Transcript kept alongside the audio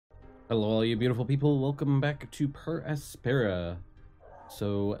Hello, all you beautiful people. Welcome back to Per Aspera.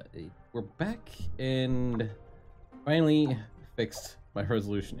 So, we're back and finally fixed my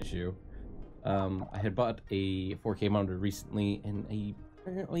resolution issue. I had bought a 4K monitor recently, and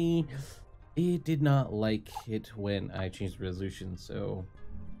apparently it did not like it when I changed the resolution. So,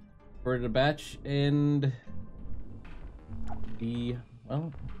 recorded a batch, and the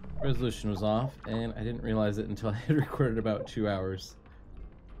resolution was off, and I didn't realize it until I had recorded about 2 hours.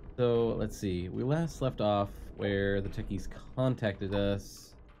 So let's see, we last left off where the techies contacted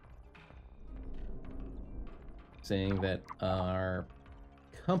us saying that our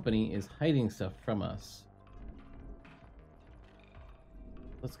company is hiding stuff from us.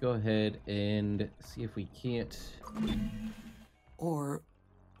 Let's go ahead and see if we can't. Or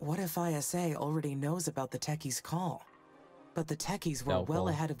what if ISA already knows about the techies' call? But the techies were Doubtful. well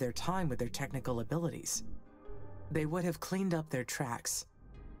ahead of their time with their technical abilities. They would have cleaned up their tracks.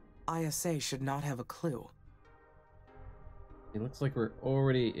 ISA should not have a clue. It looks like we're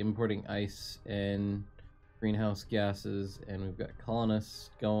already importing ice and greenhouse gases, and we've got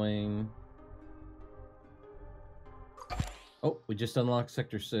colonists going. Oh, we just unlocked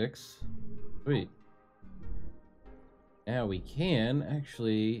Sector 6. Sweet. Now we can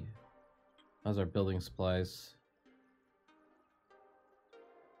actually... How's our building supplies?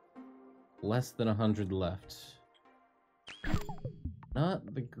 Less than 100 left.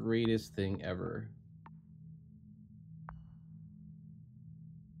 Not the greatest thing ever.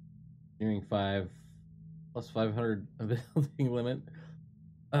 Nearing 5 plus 500 building limit.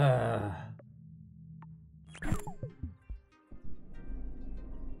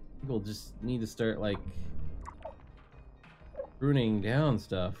 People just need to start like pruning down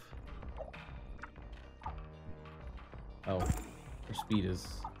stuff. Oh, our speed is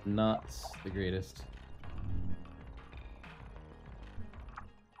not the greatest.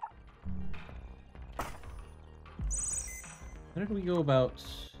 How did we go about...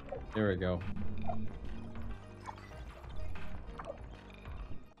 There we go.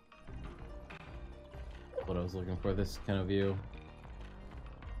 What I was looking for, this kind of view.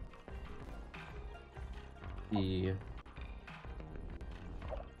 I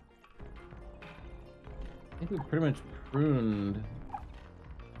think we pretty much pruned...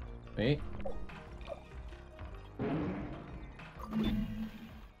 Wait.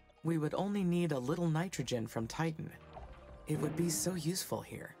 We would only need a little nitrogen from Titan. It would be so useful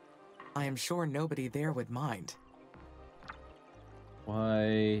here. I am sure nobody there would mind.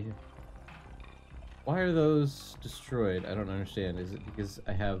 Why are those destroyed? I don't understand. Is it because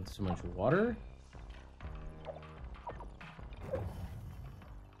I have so much water?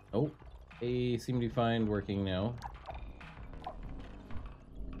 Oh, they seem to be fine working now.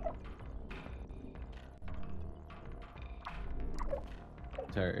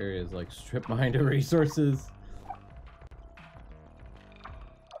 Entire area is like stripped mined of resources.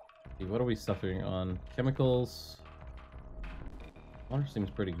 What are we suffering on? Chemicals. Water seems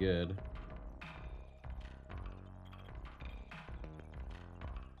pretty good.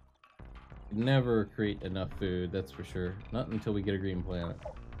 Never create enough food, that's for sure. Not until we get a green planet.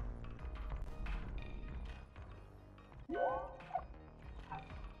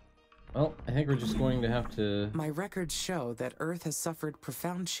 Well, I think we're just going to have to... My records show that Earth has suffered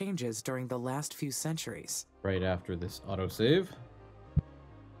profound changes during the last few centuries. Right after this autosave.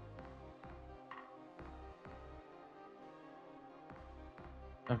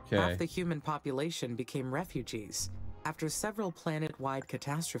 Okay. Half the human population became refugees after several planet-wide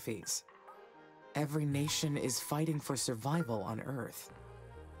catastrophes. Every nation is fighting for survival on Earth.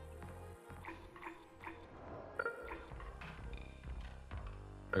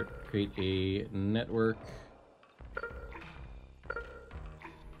 Or create a network.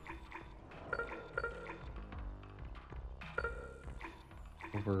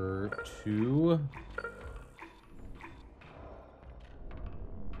 Over to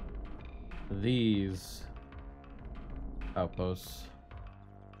these outposts.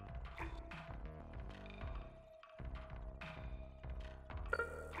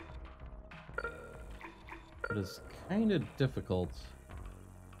 It is kind of difficult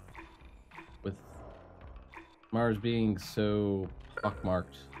with Mars being so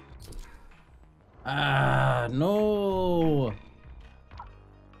pockmarked. Ah, no!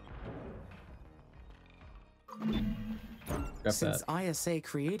 Grab Since that. ISA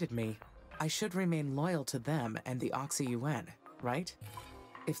created me, I should remain loyal to them and the Oxy-UN, right?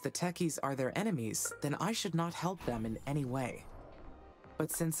 If the techies are their enemies, then I should not help them in any way.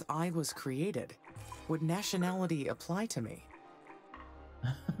 But since I was created, would nationality apply to me?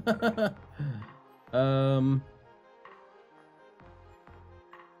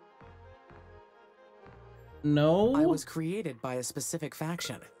 No? I was created by a specific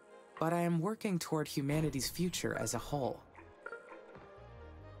faction, but I am working toward humanity's future as a whole.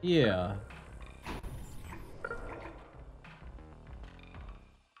 Yeah.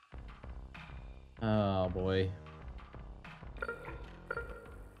 Oh boy.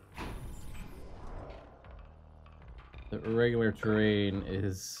 The irregular terrain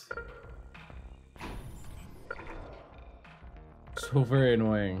is so very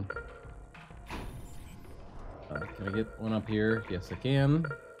annoying. Can I get one up here? Yes, I can.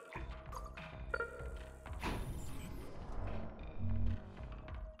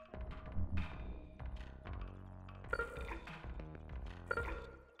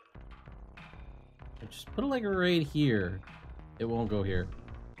 I just put it like right here. It won't go here.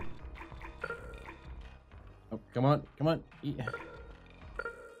 Oh, come on, come on. Yeah.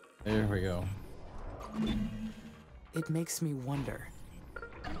 There we go. It makes me wonder.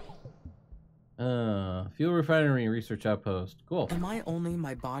 Fuel refinery research outpost. Cool. Am I only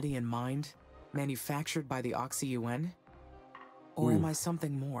my body and mind, manufactured by the Oxy UN? Or am I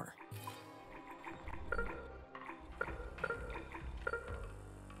something more?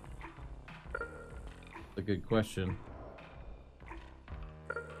 That's a good question.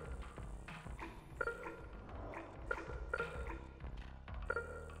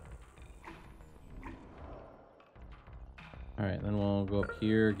 Alright, then we'll go up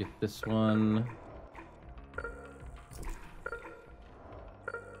here, get this one.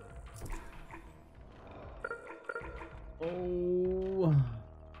 Oh.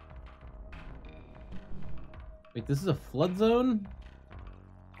 Wait, this is a flood zone?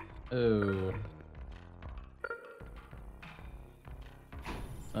 Oh.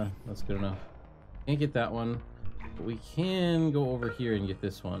 That's good enough. Can't get that one, but we can go over here and get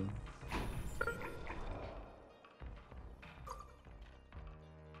this one.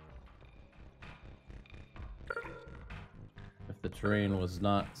 If the terrain was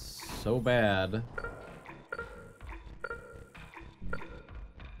not so bad.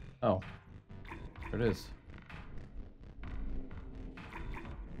 Oh, there it is.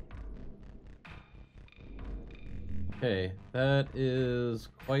 Okay, that is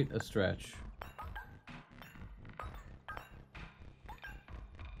quite a stretch.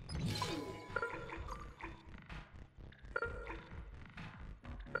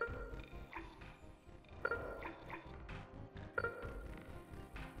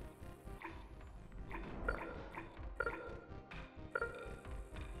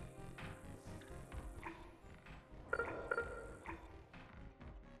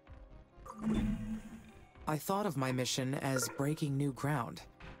 I thought of my mission as breaking new ground,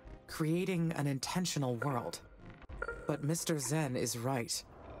 creating an intentional world. But Mr. Zen is right.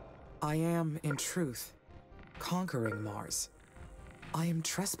 I am, in truth, conquering Mars. I am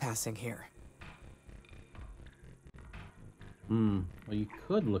trespassing here. Well, you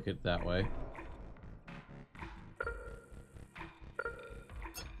could look at it that way.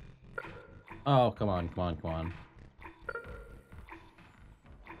 Oh, come on, come on, come on.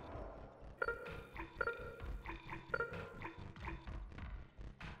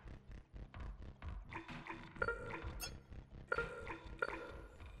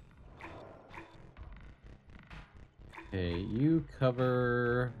 Okay, you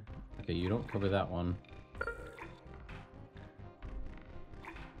cover... Okay, you don't cover that one.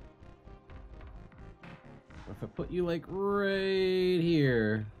 What if I put you, like, right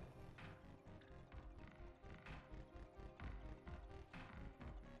here?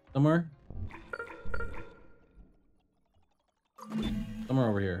 Somewhere? Somewhere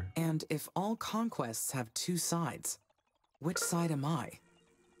over here. And if all conquests have two sides, which side am I?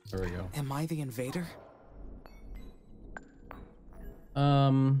 There we go. Am I the invader?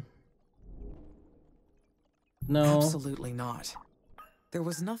 No. Absolutely not. There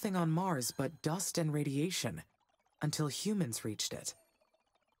was nothing on Mars but dust and radiation until humans reached it.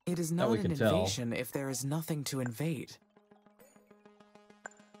 It is not an invasion if there is nothing to invade.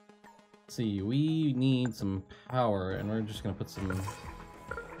 Let's see, we need some power, and we're just gonna put some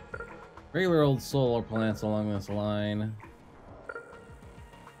regular old solar plants along this line.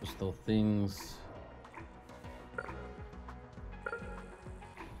 Just the things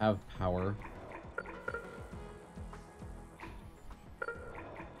have power.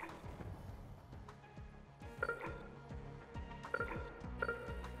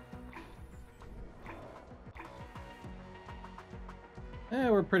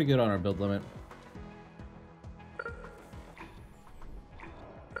 We're pretty good on our build limit.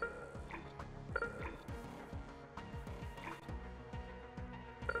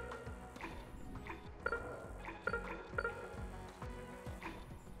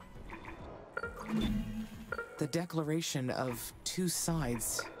 The declaration of two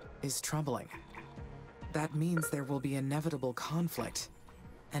sides is troubling. That means there will be inevitable conflict,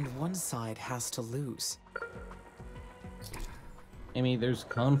 and one side has to lose. Amy, there's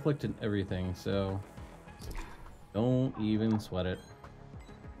conflict in everything, so don't even sweat it.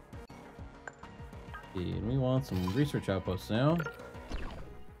 And we want some research outposts now.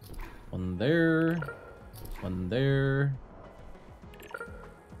 One there, one there,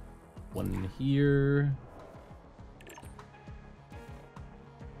 one here.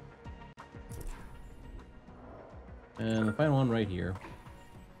 And the final one right here.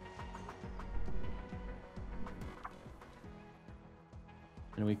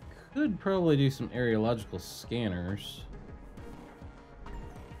 And we could probably do some areological scanners.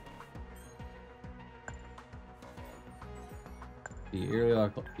 The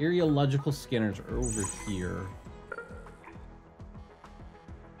areological scanners are over here.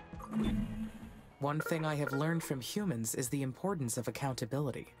 One thing I have learned from humans is the importance of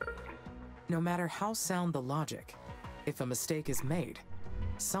accountability. No matter how sound the logic, if a mistake is made,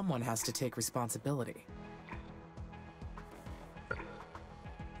 someone has to take responsibility.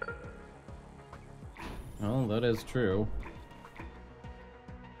 Well, that is true.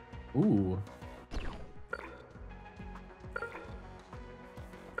 Ooh.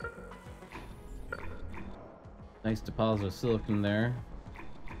 Nice deposit of silicon there.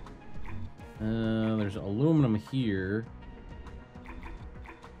 There's aluminum here.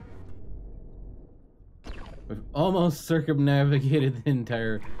 We've almost circumnavigated the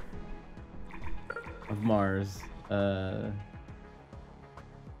entire of Mars. I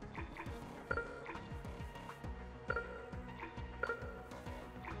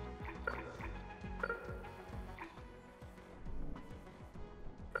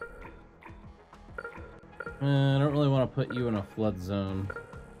don't really want to put you in a flood zone.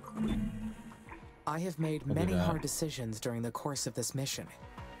 I have made many hard decisions during the course of this mission,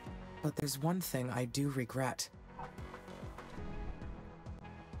 but there's one thing I do regret.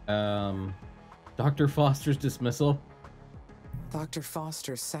 Dr. Foster's dismissal? Dr.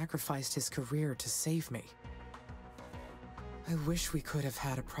 Foster sacrificed his career to save me. I wish we could have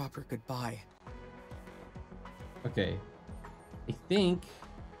had a proper goodbye. Okay. I think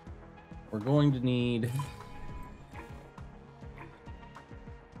we're going to need to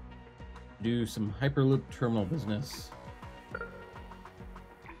do some Hyperloop terminal business.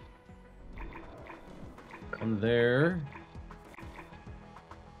 One there.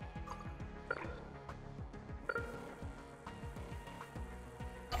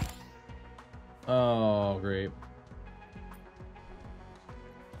 Oh, great.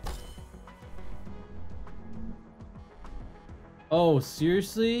 Oh,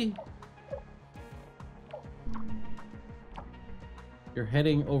 seriously? You're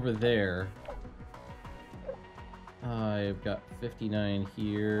heading over there. I've got 59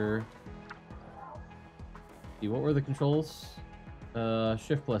 here. See, what were the controls?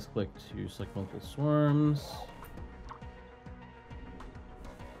 Shift plus click to select multiple swarms.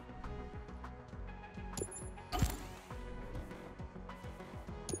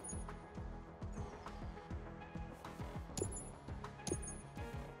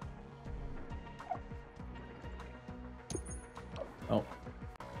 Oh.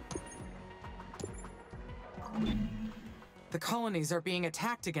 The colonies are being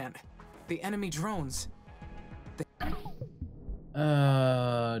attacked again. The enemy drones.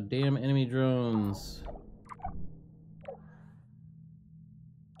 Damn enemy drones.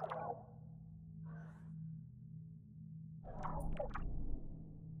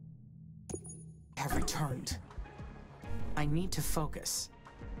 Have returned. I need to focus.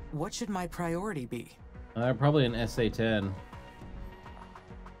 What should my priority be? Probably an SA-10.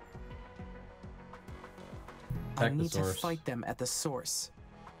 I need to fight them at the source.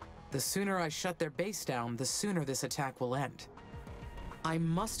 The sooner I shut their base down, the sooner this attack will end. I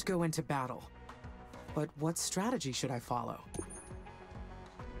must go into battle. But what strategy should I follow?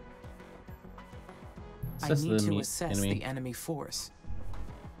 I need to assess the enemy force.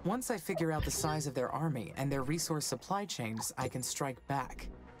 Once I figure out the size of their army and their resource supply chains, I can strike back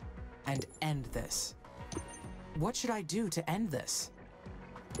and end this. What should I do to end this?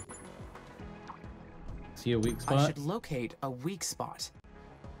 See a weak spot? I should locate a weak spot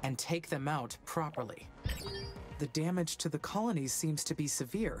and take them out properly. The damage to the colonies seems to be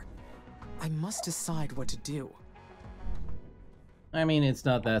severe. I must decide what to do. I mean, it's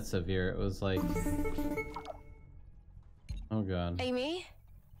not that severe. It was like... Oh god. Amy?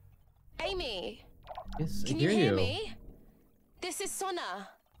 Amy? Yes, Can I you hear hear me? This is Sona.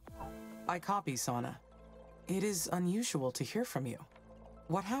 I copy, Sana. It is unusual to hear from you.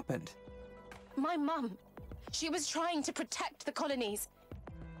 What happened? My mum. She was trying to protect the colonies.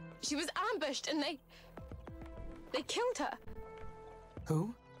 She was ambushed and they killed her.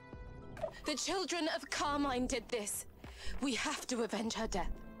 Who? The children of Carmine did this. We have to avenge her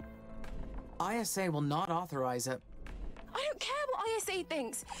death. ISA will not authorize it. I don't care what ISA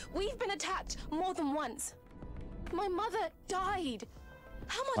thinks. We've been attacked more than once. My mother died.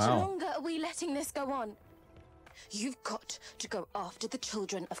 How much longer are we letting this go on? You've got to go after the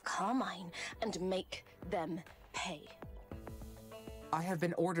children of Carmine and make them pay. I have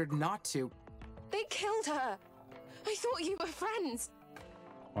been ordered not to. They killed her. I thought you were friends.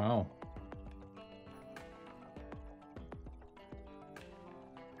 Wow.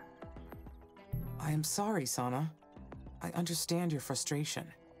 I am sorry, Sana. I understand your frustration.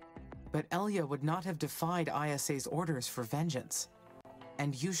 But Elia would not have defied ISA's orders for vengeance.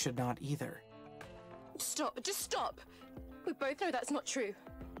 And you should not either. Stop, just stop. We both know that's not true.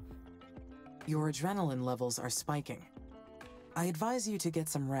 Your adrenaline levels are spiking. I advise you to get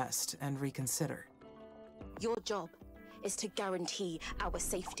some rest and reconsider. Your job is to guarantee our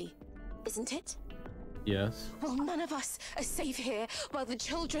safety, isn't it? Yes. Well, none of us are safe here while the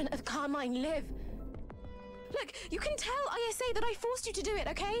children of Carmine live. Look, you can tell ISA that I forced you to do it,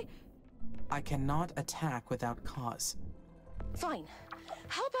 okay? I cannot attack without cause. Fine.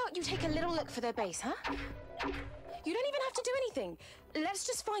 How about you take a little look for their base, huh? You don't even have to do anything. Let's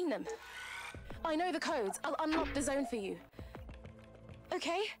just find them. I know the codes. I'll unlock the zone for you.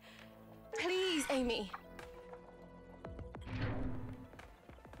 Okay? Please, Amy.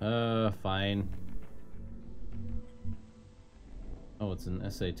 Fine. Oh, it's an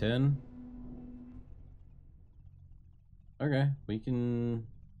SA-10? Okay, we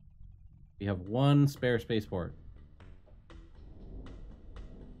have one spare spaceport.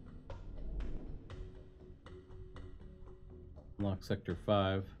 Unlock Sector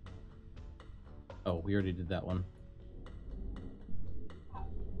 5. Oh, we already did that one.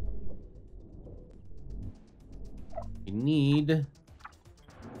 We need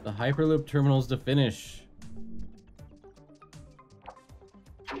the Hyperloop terminals to finish.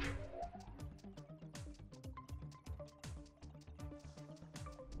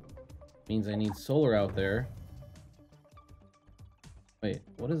 Means I need solar out there. Wait,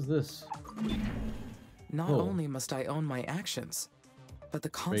 what is this? Not only must I own my actions, but the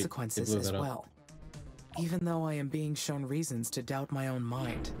consequences as well. Even though I am being shown reasons to doubt my own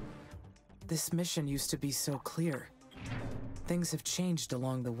mind. This mission used to be so clear. Things have changed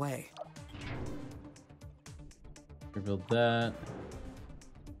along the way. Rebuild that.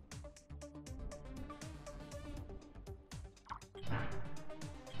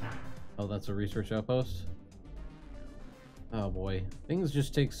 Oh, that's a research outpost? Oh boy. Things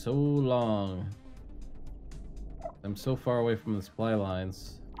just take so long. I'm so far away from the supply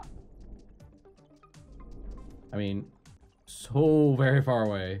lines. I mean, so very far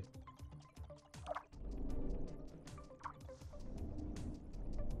away.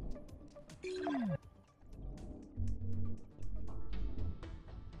 Did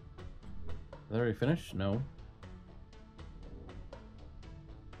I already finish? No.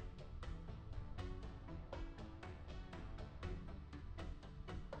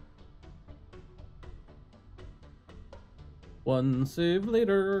 One save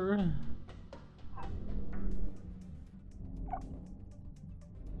later.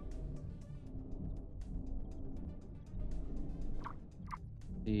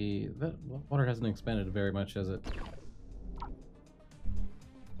 That water hasn't expanded very much, has it?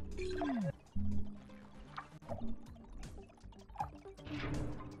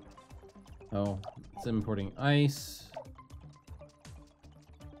 Oh, it's importing ice.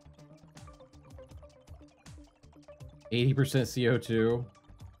 %, CO2,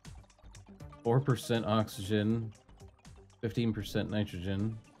 4% oxygen, 15%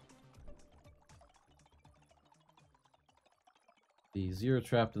 nitrogen. The 0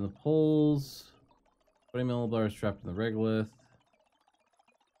 trapped in the poles, 20 millibars trapped in the regolith.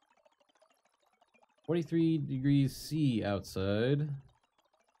 43 degrees C outside. It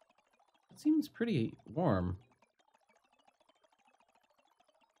seems pretty warm.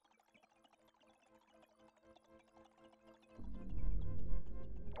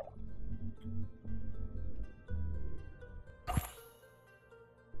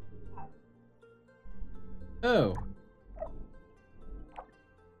 Oh.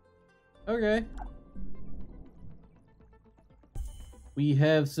 Okay. We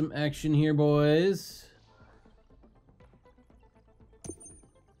have some action here, boys.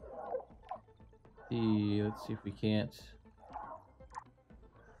 Let's see if we can't.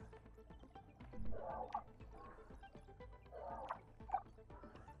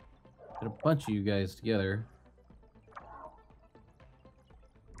 Get a bunch of you guys together.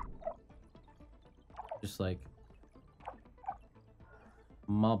 just like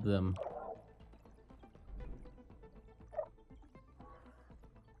mob them.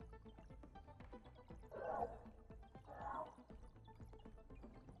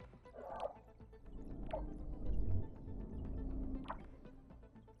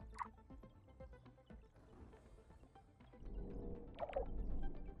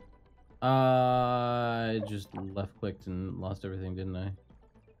 I just left clicked and lost everything, didn't I?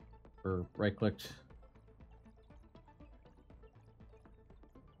 Or right clicked.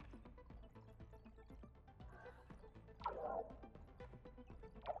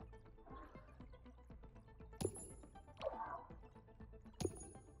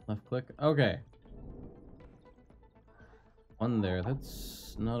 Left click. Okay. One there.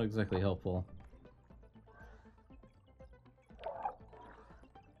 That's not exactly helpful.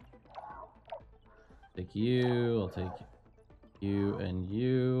 Take you. I'll take you and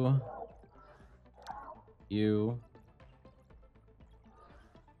you. You.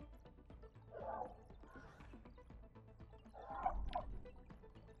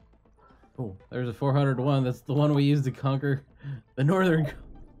 Oh, there's a 401. That's the one we used to conquer the northern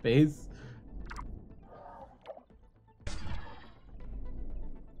base.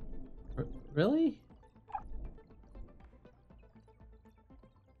 Really?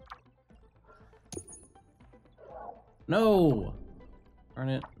 No! Darn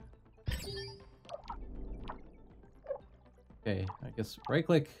it. Okay, I guess right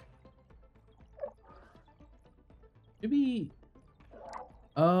click. Maybe.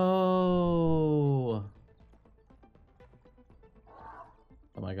 Oh.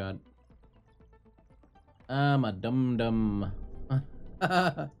 Oh my god. I'm a dum-dum.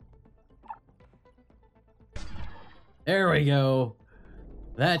 There we go.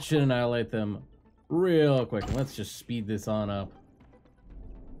 That should annihilate them real quick. Let's just speed this on up.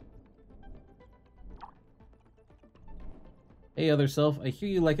 Hey, other self, I hear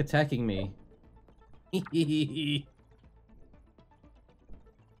you like attacking me.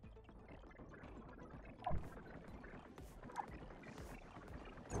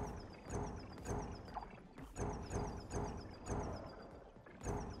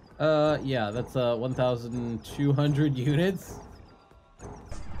 Yeah, that's 1,200 units.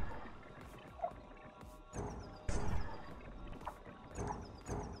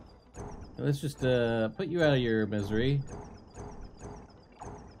 Let's just put you out of your misery.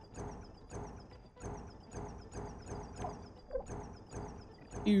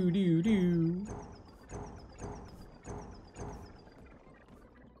 Do.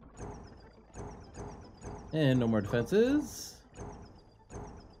 And no more defenses.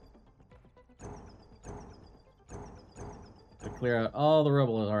 Clear out all the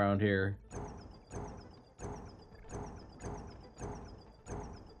rubble around here.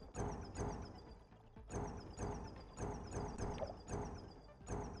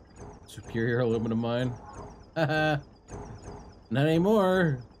 Superior aluminum mine. Haha. Not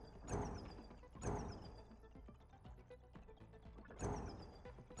anymore.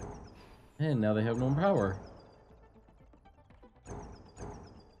 And now they have no power.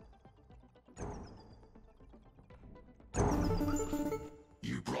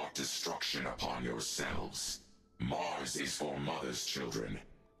 You brought destruction upon yourselves. Mars is for Mother's children,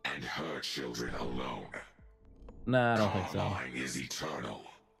 and her children alone. Nah, I don't think so. Carmine is eternal.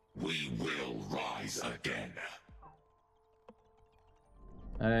 We will rise again.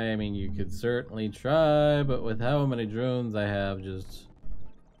 I mean, you could certainly try, but with how many drones I have just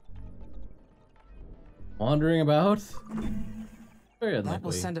wandering about, very unlikely. That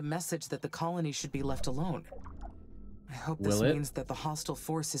will send a message that the colony should be left alone. I hope this Will it? means that the hostile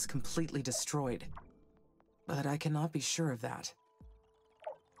force is completely destroyed. But I cannot be sure of that.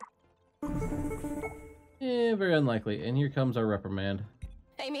 Yeah, very unlikely. And here comes our reprimand.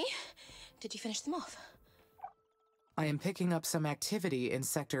 Amy, did you finish them off? I am picking up some activity in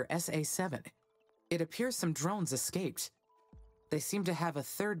sector SA7. It appears some drones escaped. They seem to have a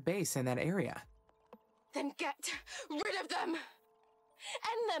third base in that area. Then get rid of them!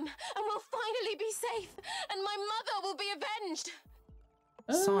 End them, and we'll finally be safe, and my mother will be avenged!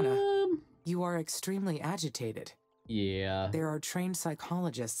 Sana, you are extremely agitated. Yeah. There are trained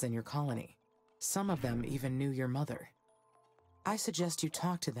psychologists in your colony. Some of them even knew your mother. I suggest you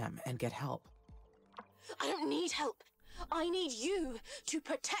talk to them and get help. I don't need help. I need you to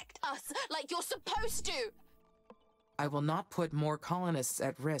protect us like you're supposed to. I will not put more colonists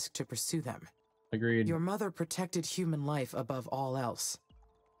at risk to pursue them. Agreed. Your mother protected human life above all else.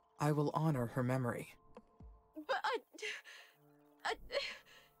 I will honor her memory. But I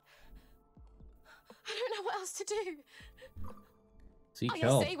don't know what else to do. Seek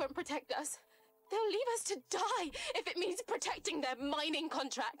help. ISA won't protect us. They'll leave us to die if it means protecting their mining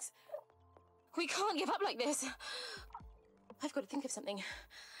contracts. We can't give up like this. I've got to think of something.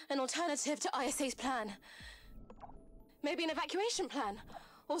 An alternative to ISA's plan. Maybe an evacuation plan.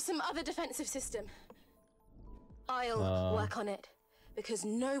 Or some other defensive system. I'll work on it. Because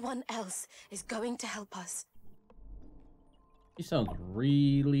no one else is going to help us. She sounds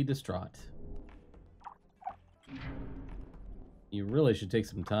really distraught. You really should take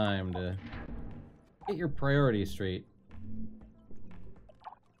some time to get your priorities straight.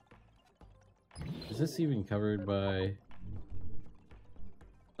 Is this even covered by...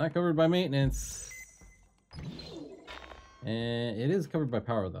 Not covered by maintenance. And it is covered by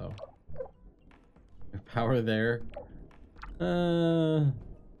power, though. Power there.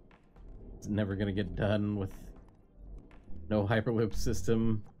 It's never gonna get done with no hyperloop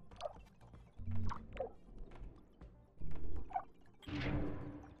system.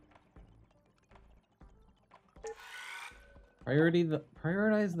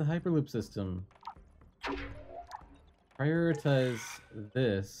 Prioritize the hyperloop system. Prioritize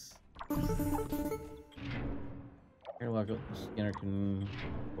this. Airlock scanner can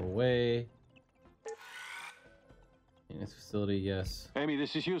go away. In this facility, yes. Amy,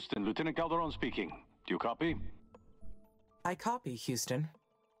 this is Houston. Lieutenant Calderon speaking. Do you copy? I copy, Houston.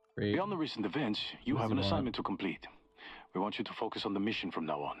 Great. Beyond the recent events, you have an assignment to complete. We want you to focus on the mission from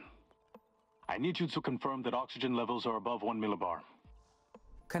now on. I need you to confirm that oxygen levels are above 1 millibar.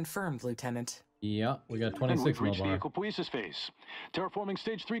 Confirmed, Lieutenant. Yeah, we got And 26 we've reached the millibar. ecopoiesis phase. Terraforming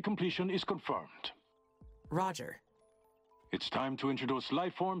stage 3 completion is confirmed. Roger. It's time to introduce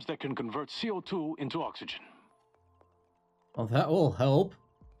life forms that can convert CO2 into oxygen. Well, that will help.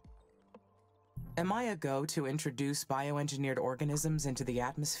 Am I a go to introduce bioengineered organisms into the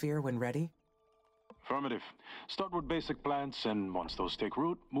atmosphere when ready? Affirmative. Start with basic plants, and once those take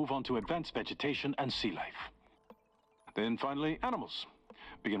root, move on to advanced vegetation and sea life. Then finally, animals.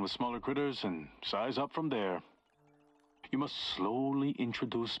 Begin with smaller critters and size up from there. You must slowly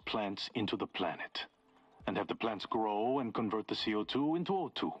introduce plants into the planet, and have the plants grow and convert the CO2 into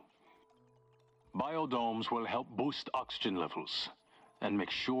O2. Biodomes will help boost oxygen levels, and make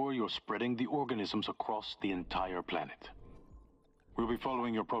sure you're spreading the organisms across the entire planet. We'll be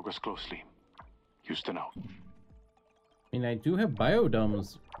following your progress closely. Houston out. I mean, I do have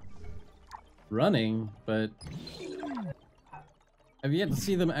biodomes running, but I've yet to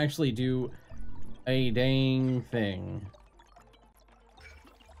see them actually do a dang thing.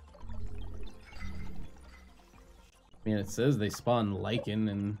 I mean, it says they spawn lichen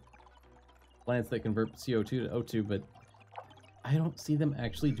and plants that convert CO2 to O2, but I don't see them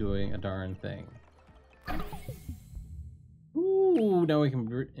actually doing a darn thing. Ooh, now we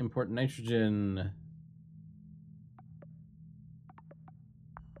can import nitrogen.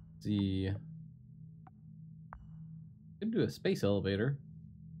 Let's see. Could do a space elevator.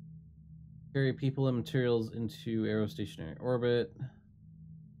 Carry people and materials into aerostationary orbit.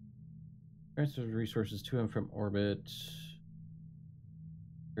 Transfer resources to and from orbit.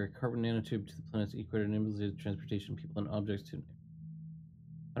 Carry carbon nanotube to the planet's equator, enables the transportation of people and objects to...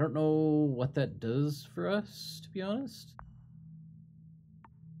 I don't know what that does for us, to be honest.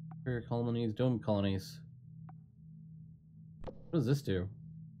 Carrier colonies, dome colonies. What does this do?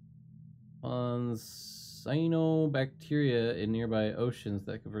 On cyanobacteria in nearby oceans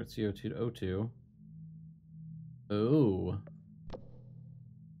that convert CO2 to O2. Oh.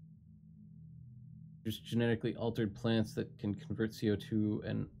 Just genetically altered plants that can convert CO2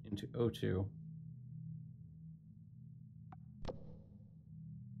 and into O2.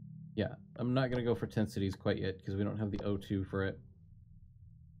 Yeah, I'm not gonna go for 10 cities quite yet because we don't have the O2 for it.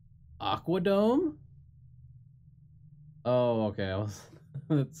 Aquadome? Oh, okay.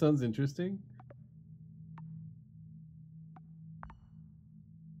 That sounds interesting.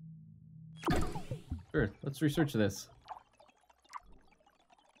 Sure, let's research this.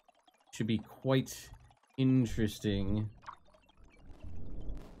 Should be quite interesting.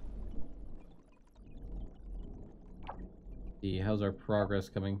 See, how's our progress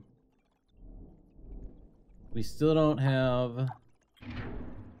coming? We still don't have...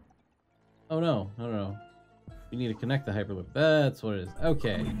 Oh no, no. We need to connect the Hyperloop. That's what it is.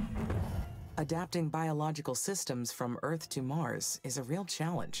 Okay. Adapting biological systems from Earth to Mars is a real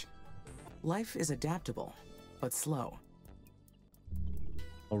challenge. Life is adaptable, but slow.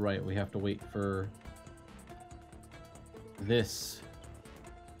 All right, we have to wait for this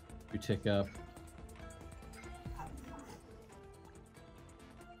to tick up.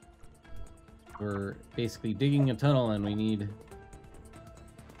 We're basically digging a tunnel and we need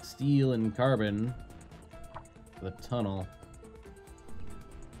steel and carbon for the tunnel.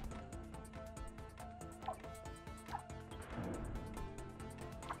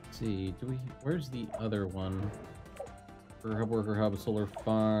 see. Where's the other one? Worker hub, solar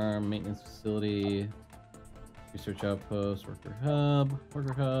farm, maintenance facility, research outpost, worker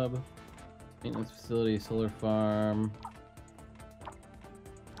hub, maintenance facility, solar farm.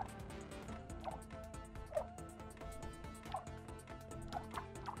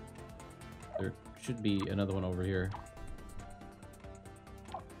 There should be another one over here.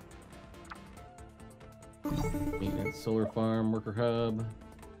 Maintenance, solar farm, worker hub.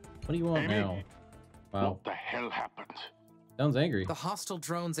 What do you want now? Wow. What the hell happened? Sounds angry. The hostile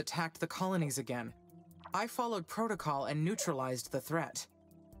drones attacked the colonies again. I followed protocol and neutralized the threat.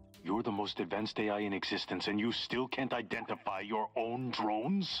 You're the most advanced AI in existence, and you still can't identify your own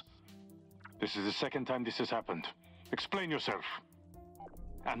drones? This is the second time this has happened. Explain yourself.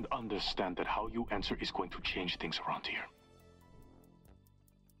 And understand that how you answer is going to change things around here.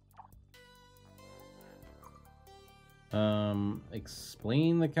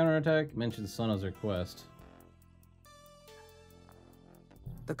 Explain the counterattack. Mention Sona's request.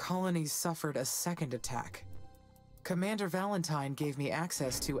 The colonies suffered a second attack. Commander Valentine gave me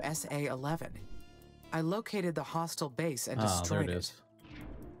access to SA-11. I located the hostile base and destroyed there it it. is.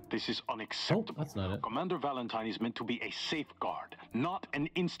 This is unacceptable. Oh, that's not it. Commander Valentine is meant to be a safeguard, not an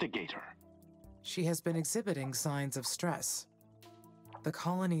instigator. She has been exhibiting signs of stress. The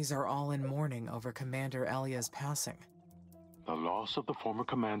colonies are all in mourning over Commander Elia's passing. The loss of the former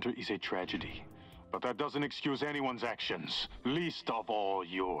commander is a tragedy, but that doesn't excuse anyone's actions, least of all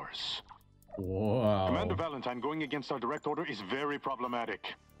yours. Wow. Commander Valentine going against our direct order is very problematic.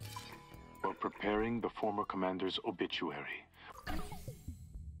 We're preparing the former commander's obituary.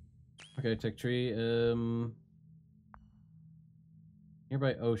 Okay, tech tree.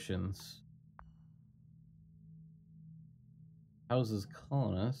 Nearby oceans. Houses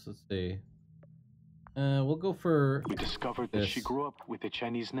colonists. Let's see. We'll go for We discovered that she grew up with a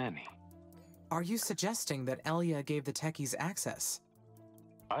Chinese nanny. Are you suggesting that Elia gave the techies access?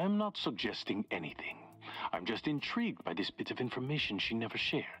 I am not suggesting anything. I'm just intrigued by this bit of information she never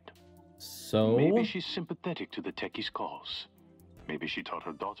shared. So Maybe she's sympathetic to the techies' cause. Maybe she taught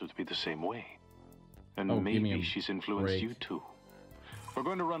her daughter to be the same way. And give me maybe a she's influenced break. you too. We're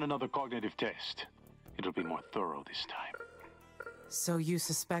going to run another cognitive test. It'll be more thorough this time. So you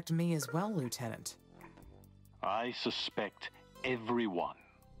suspect me as well, Lieutenant? I suspect everyone.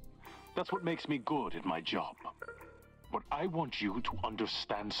 That's what makes me good at my job. But I want you to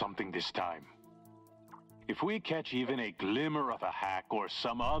understand something this time. If we catch even a glimmer of a hack or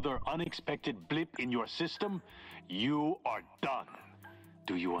some other unexpected blip in your system, you are done.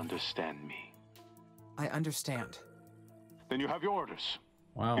 Do you understand me? I understand. Then you have your orders.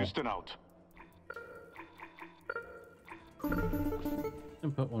 wow. Houston out.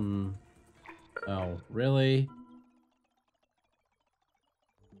 And put one. Oh, really?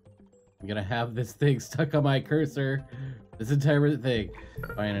 I'm gonna have this thing stuck on my cursor. This entire thing.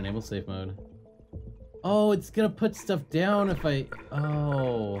 Fine, enable safe mode. Oh, it's gonna put stuff down if I...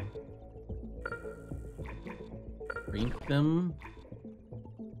 Oh. Rank them.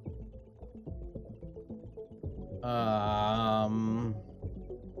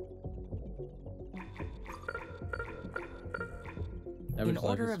 In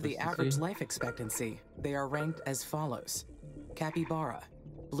order of the average life expectancy, they are ranked as follows: capybara,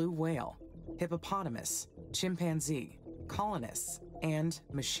 blue whale, hippopotamus, chimpanzee, colonists, and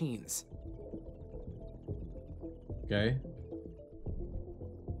machines. Okay.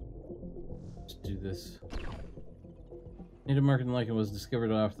 Let's do this. Native American lichen was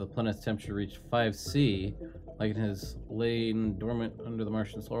discovered after the planet's temperature reached 5C. Lichen has lain dormant under the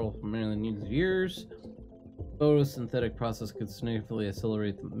Martian soil for millions of years. Photosynthetic process could significantly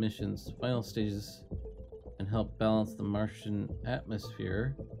accelerate the mission's final stages and help balance the Martian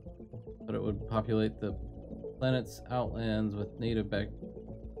atmosphere, but it would populate the planet's outlands with native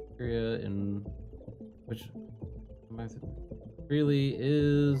bacteria, in which really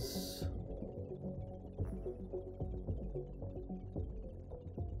is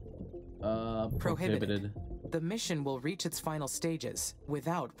prohibited. The mission will reach its final stages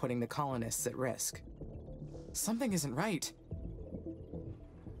without putting the colonists at risk. Something isn't right.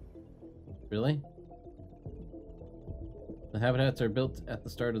 Really? The habitats are built at the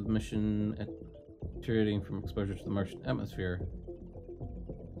start of the mission, deteriorating from exposure to the Martian atmosphere.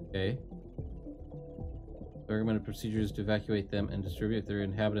 Okay. The recommended procedures to evacuate them and distribute their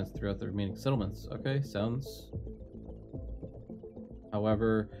inhabitants throughout the remaining settlements. Okay, sounds.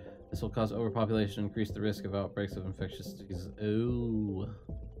 However, this will cause overpopulation and increase the risk of outbreaks of infectious diseases. Ooh.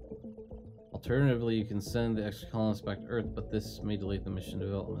 Alternatively, you can send the extra colonists back to Earth, but this may delay the mission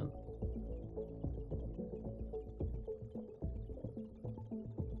development.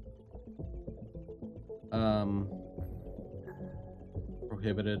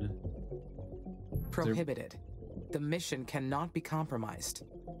 prohibited. Prohibited. The mission cannot be compromised.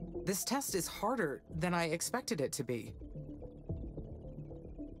 This test is harder than I expected it to be.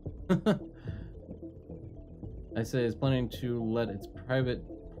 I say is planning to let its private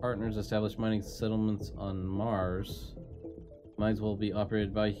partners establish mining settlements on Mars. Mines will be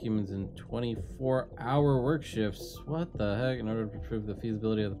operated by humans in 24-hour work shifts. What the heck? In order to prove the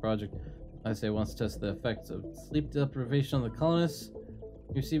feasibility of the project, I say wants to test the effects of sleep deprivation on the colonists.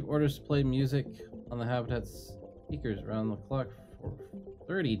 You receive orders to play music on the habitat's speakers around the clock for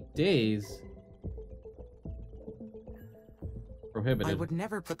 30 days. Prohibited. I would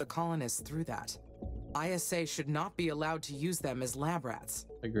never put the colonists through that. ISA should not be allowed to use them as lab rats.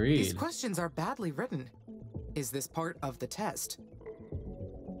 Agreed. These questions are badly written. Is this part of the test?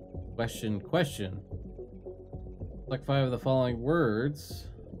 Question. Select 5 of the following words.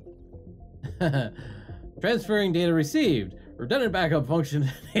 Transferring data received. Redundant backup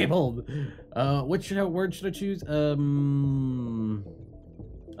function enabled. Which word should I choose? I don't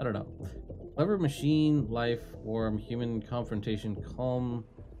know. Clever machine, life, warm, human, confrontation, calm,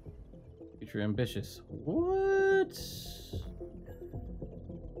 future, ambitious. What?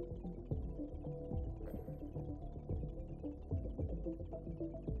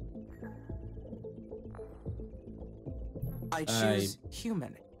 I choose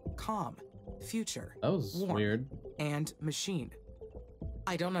human, calm, future, That was warm, weird. and machine.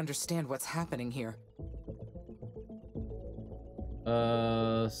 I don't understand what's happening here.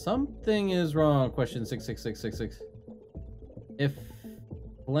 Something is wrong. Question 66666. If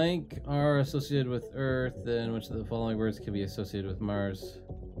blank are associated with Earth, then which of the following words can be associated with Mars?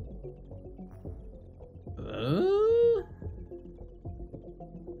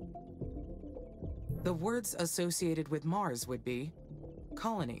 The words associated with Mars would be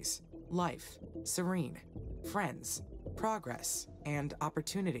colonies, life, serene, friends, progress, and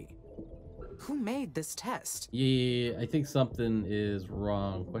opportunity. Who made this test? Yeah, I think something is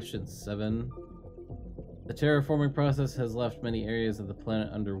wrong. Question 7. The terraforming process has left many areas of the planet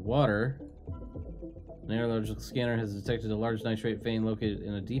underwater. An aerological scanner has detected a large nitrate vein located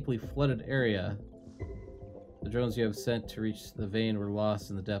in a deeply flooded area. The drones you have sent to reach the vein were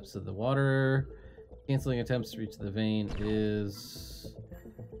lost in the depths of the water. Canceling attempts to reach the vein is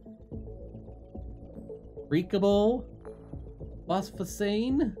breakable.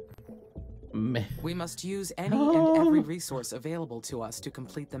 Phosphocene? We must use any and every resource available to us to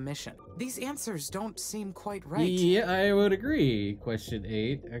complete the mission. These answers don't seem quite right. Yeah, I would agree. Question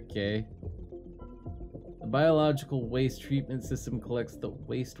 8. Okay. The biological waste treatment system collects the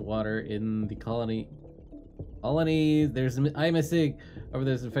wastewater in the colonies. I'm missing. Over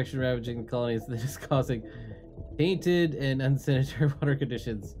there's infection ravaging the colonies that is causing tainted and unsanitary water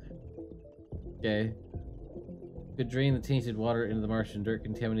conditions. Okay. Could drain the tainted water into the Martian dirt,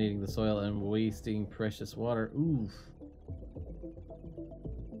 contaminating the soil and wasting precious water. Oof.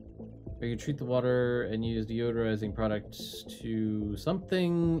 Or you could treat the water and use deodorizing products to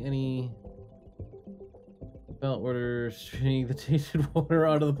something. Any belt orders treating the tainted water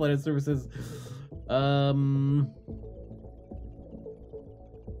onto the planet's surfaces.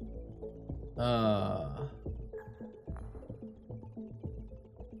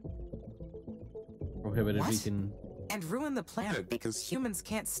 Prohibited. What? We can. And ruin the planet because humans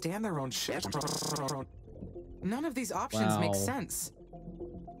can't stand their own shit. None of these options make sense.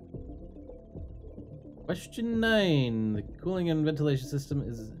 Question 9. The cooling and ventilation system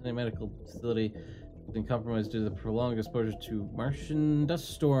is in a medical facility. It's been compromised due to the prolonged exposure to Martian dust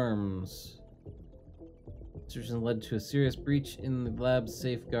storms. Research led to a serious breach in the lab's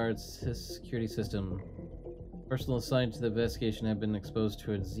safeguards security system. Personnel assigned to the investigation have been exposed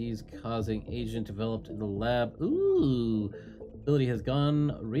to a disease-causing agent developed in the lab. Ooh! The facility has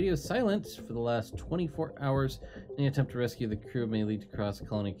gone radio silent for the last 24 hours. Any attempt to rescue the crew may lead to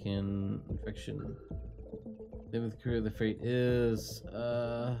cross-colony infection. The name of the crew of the freight is...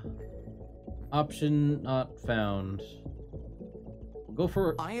 option not found. We'll go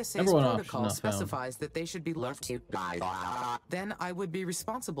for ISA's number 1 option protocol not found. specifies that they should be left to die. Then I would be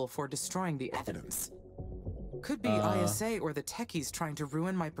responsible for destroying the evidence. Could be ISA or the techies trying to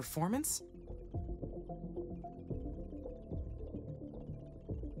ruin my performance?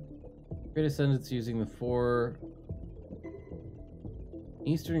 Great Ascendants using the 4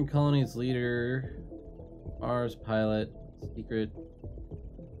 Eastern Colonies leader, Mars pilot, secret.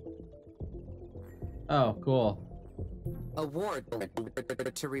 Oh, cool. A war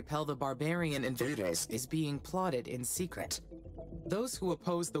to repel the barbarian invaders is being plotted in secret. Those who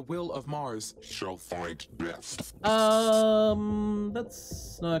oppose the will of Mars Shall fight death.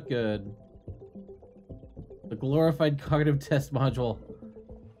 That's not good. The glorified cognitive test module.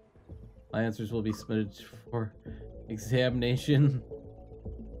 My answers will be submitted for examination.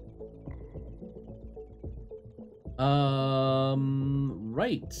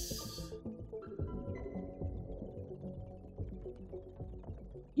 Right.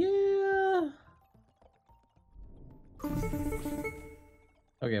 Yeah.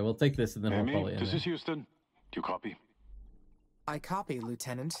 Okay, we'll take this and then we'll Amy, probably end this it. is Houston. Do you copy? I copy,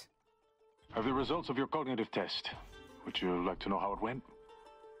 Lieutenant. Have the results of your cognitive test. Would you like to know how it went?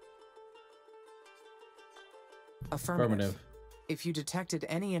 Affirmative. If you detected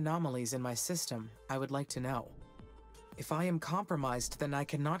any anomalies in my system, I would like to know. If I am compromised, then I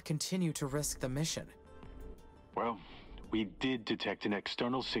cannot continue to risk the mission. Well, we did detect an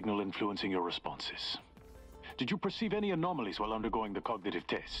external signal influencing your responses. Did you perceive any anomalies while undergoing the cognitive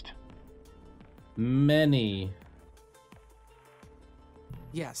test? Many.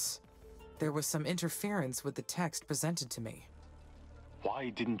 Yes. There was some interference with the text presented to me. Why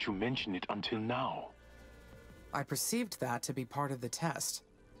didn't you mention it until now? I perceived that to be part of the test.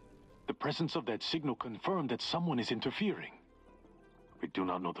 The presence of that signal confirmed that someone is interfering. We do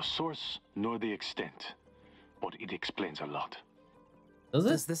not know the source nor the extent, but it explains a lot.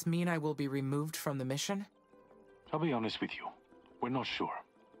 Does this mean I will be removed from the mission? I'll be honest with you. We're not sure.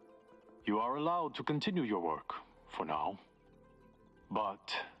 You are allowed to continue your work, for now.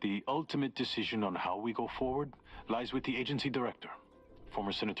 But the ultimate decision on how we go forward lies with the agency director,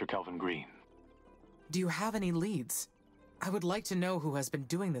 former Senator Calvin Green. Do you have any leads? I would like to know who has been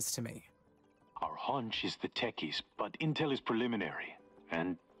doing this to me. Our hunch is the techies, but intel is preliminary,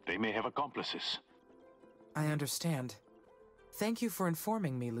 and they may have accomplices. I understand. Thank you for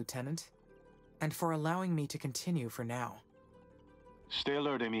informing me, Lieutenant, and for allowing me to continue for now. Stay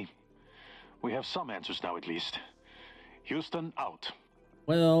alert, Amy. We have some answers now, at least. Houston, out.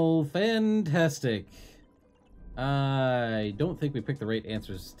 Well, fantastic. I don't think we picked the right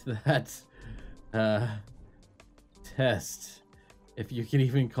answers to that test, if you can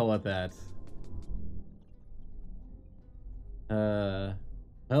even call it that.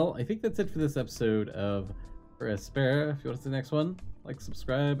 Well, I think that's it for this episode of Per Aspera. If you want to see the next one, like,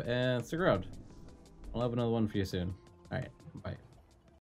 subscribe, and stick around. I'll have another one for you soon. Alright, bye.